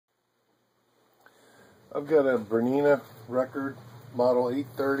I've got a Bernina record, model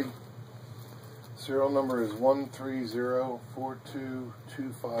 830. Serial number is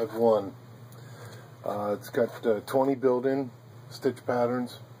 13042251. It's got 20 built-in stitch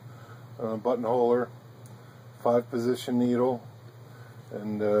patterns, buttonholer, 5-position needle,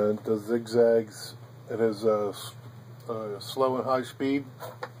 and it does zigzags. It has slow and high speed,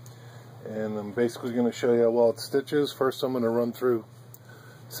 and I'm basically going to show you how well it stitches. First, I'm going to run through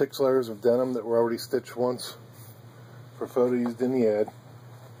 6 layers of denim that were already stitched once for photo used in the ad.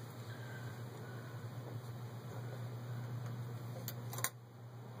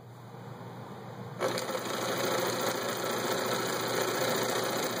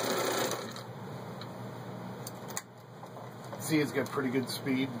 See, it's got pretty good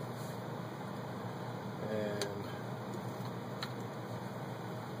speed, and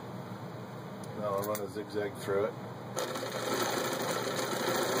now I'll run a zigzag through it.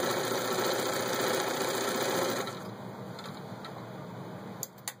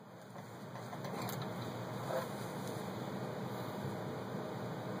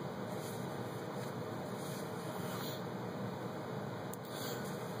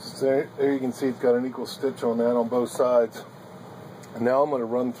 So there you can see it's got an equal stitch on that on both sides. And now I'm going to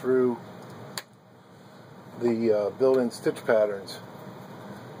run through the built-in stitch patterns.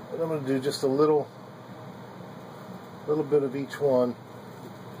 And I'm going to do just a little bit of each one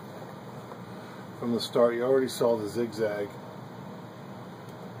from the start. You already saw the zigzag.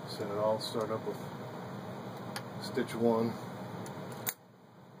 So I'll start up with stitch 1.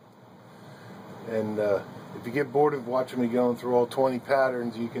 And if you get bored of watching me going through all 20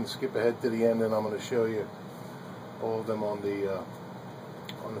 patterns, you can skip ahead to the end, and I'm going to show you all of them on the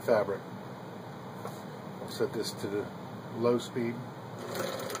fabric. I'll set this to the low speed.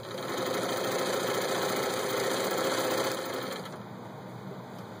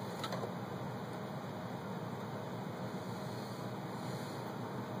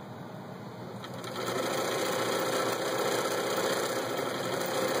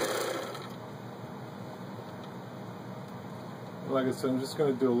 Like I said, I'm just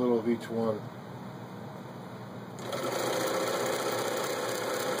going to do a little of each one.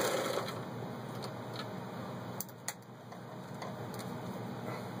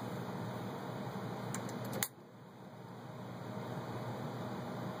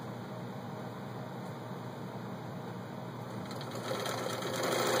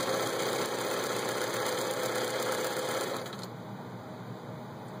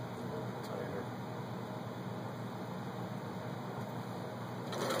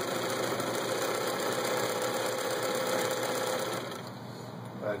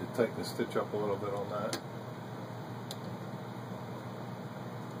 I had to tighten the stitch up a little bit on that.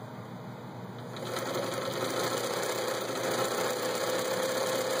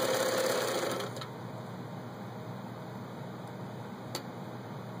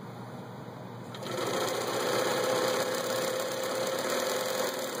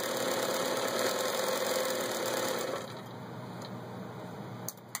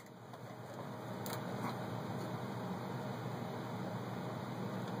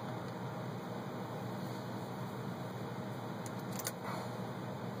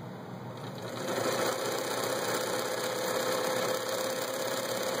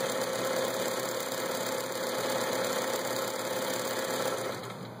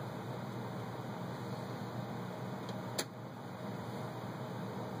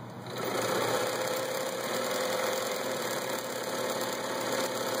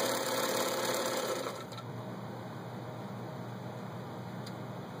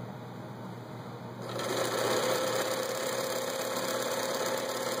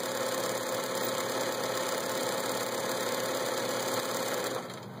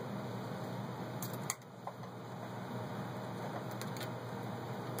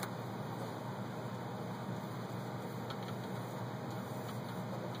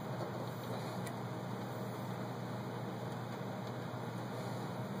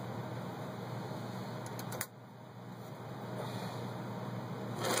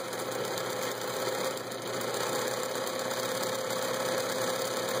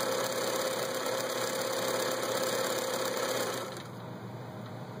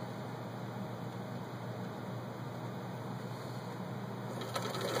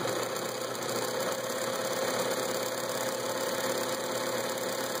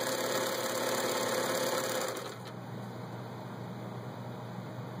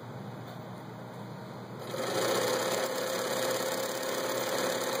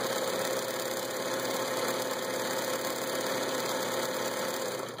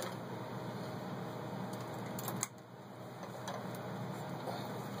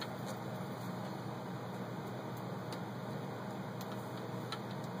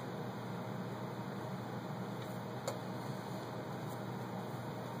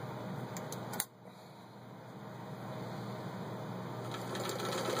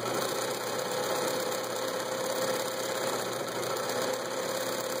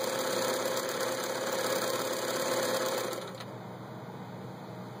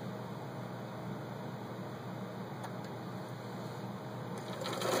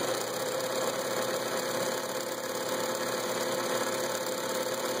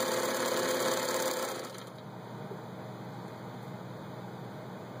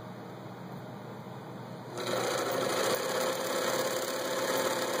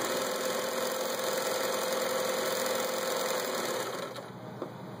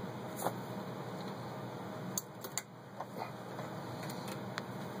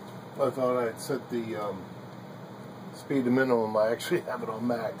 I thought I'd set the speed to minimum. I actually have it on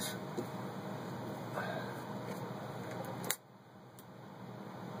max.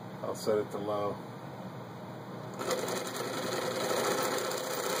 I'll set it to low.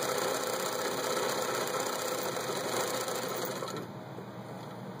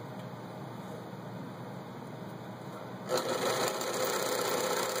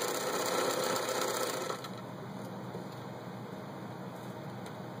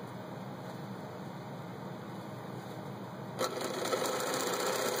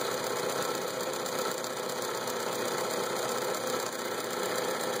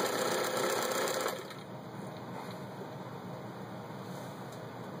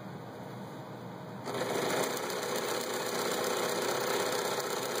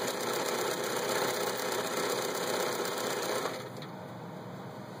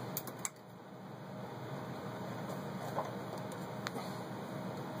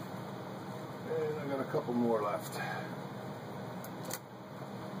 And I got a couple more left.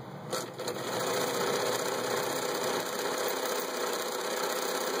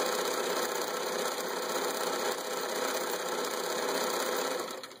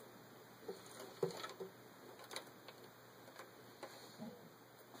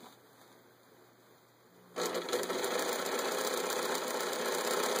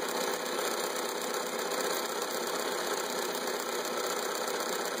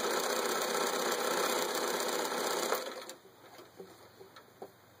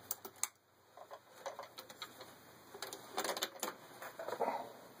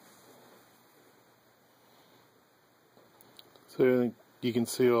 So you can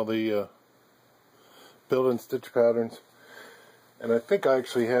see all the built-in stitch patterns, and I think I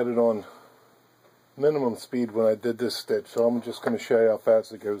actually had it on minimum speed when I did this stitch, so I'm just going to show you how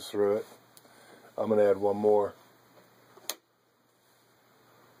fast it goes through it. I'm going to add one more.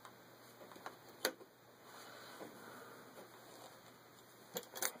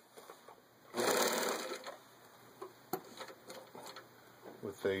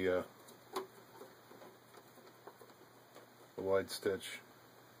 With a wide stitch,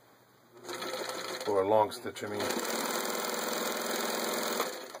 or a long stitch, I mean.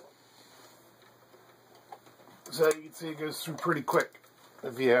 So you can see it goes through pretty quick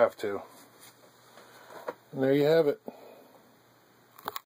if you have to. And there you have it.